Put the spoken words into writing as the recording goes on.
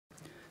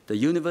The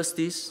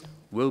universities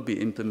will be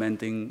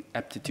implementing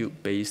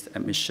aptitude-based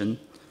admission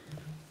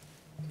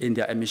in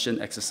their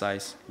admission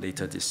exercise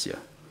later this year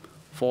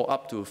for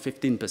up to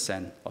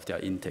 15% of their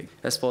intake.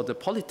 As for the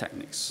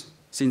polytechnics,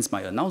 since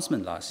my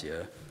announcement last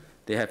year,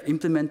 they have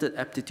implemented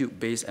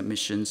aptitude-based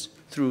admissions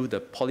through the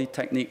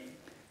Polytechnics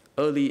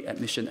Early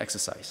Admission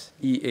Exercise,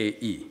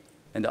 EAE,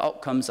 and the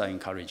outcomes are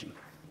encouraging.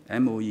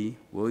 MOE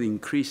will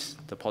increase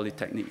the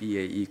Polytechnic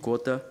EAE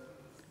quota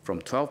from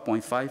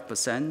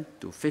 12.5%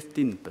 to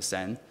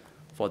 15%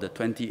 for the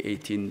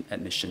 2018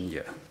 admission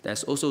year.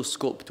 There's also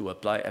scope to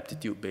apply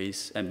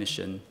aptitude-based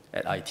admission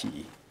at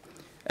ITE.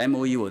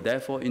 MOE will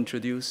therefore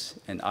introduce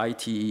an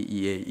ITE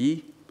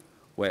EAE,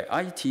 where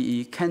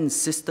ITE can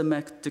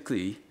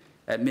systematically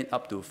admit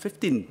up to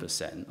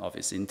 15% of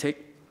its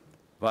intake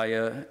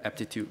via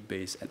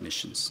aptitude-based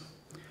admissions.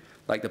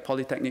 Like the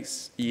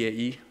Polytechnics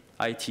EAE,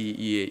 ITE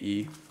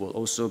EAE will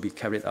also be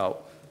carried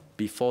out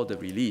before the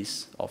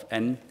release of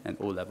N and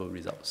O-level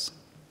results.